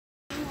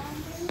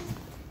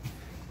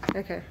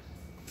Okay.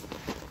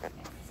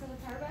 So the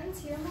power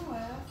button's here on the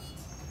left.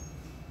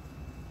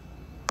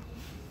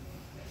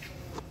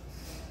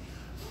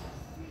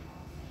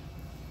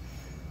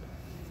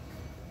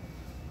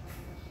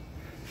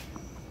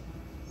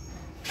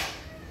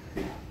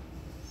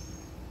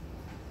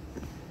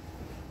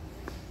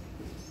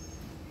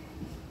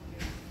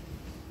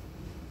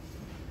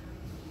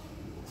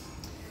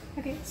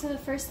 Okay, so the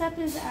first step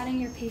is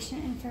adding your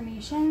patient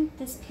information.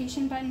 This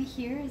patient button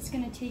here is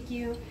going to take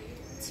you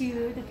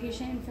to the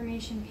patient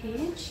information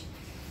page.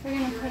 We're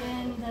going to put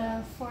in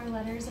the 4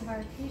 letters of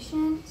our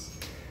patient,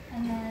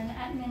 and then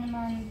at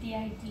minimum the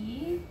ID. Do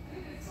you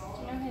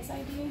know his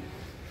ID?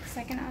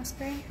 Second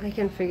Osprey? I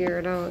can figure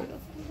it out.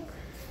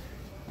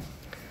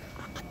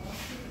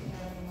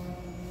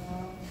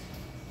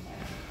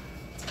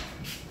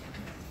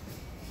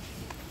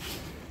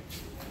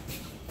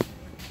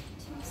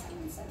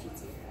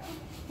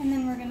 And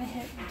then we're going to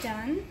hit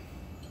done.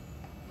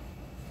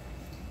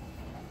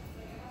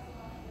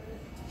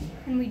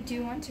 And we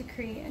do want to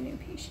create a new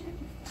patient.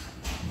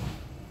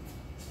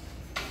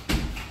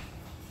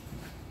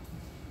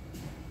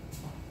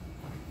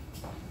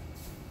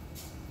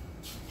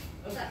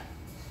 Okay.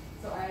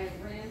 So I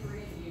ran through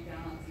you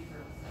down on sea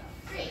turtle stuff.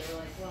 Great. They were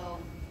like, well,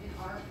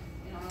 in our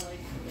like.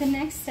 The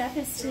next step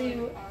is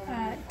to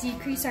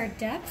decrease our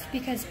depth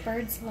because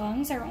birds'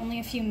 lungs are only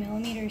a few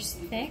millimeters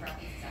thick.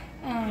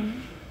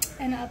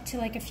 And up to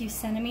like a few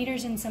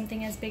centimeters in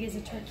something as big as a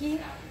turkey.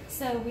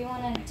 So we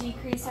want to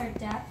decrease our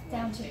depth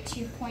down to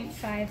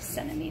 2.5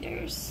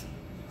 centimeters.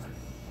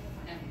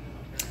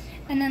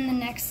 And then the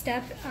next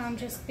step,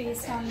 just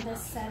based on this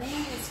setting,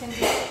 is going to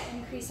be to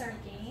increase our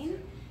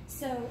gain.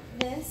 So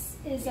this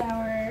is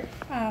our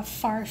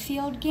far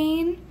field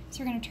gain.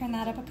 So we're going to turn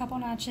that up a couple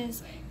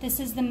notches. This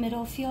is the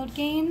middle field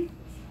gain.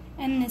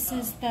 And this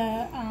is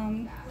the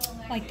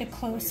like the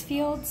close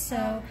field.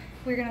 So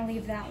we're going to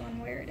leave that one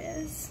where it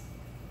is.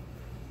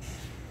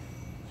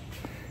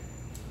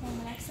 And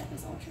the next step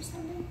is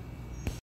ultrasounding.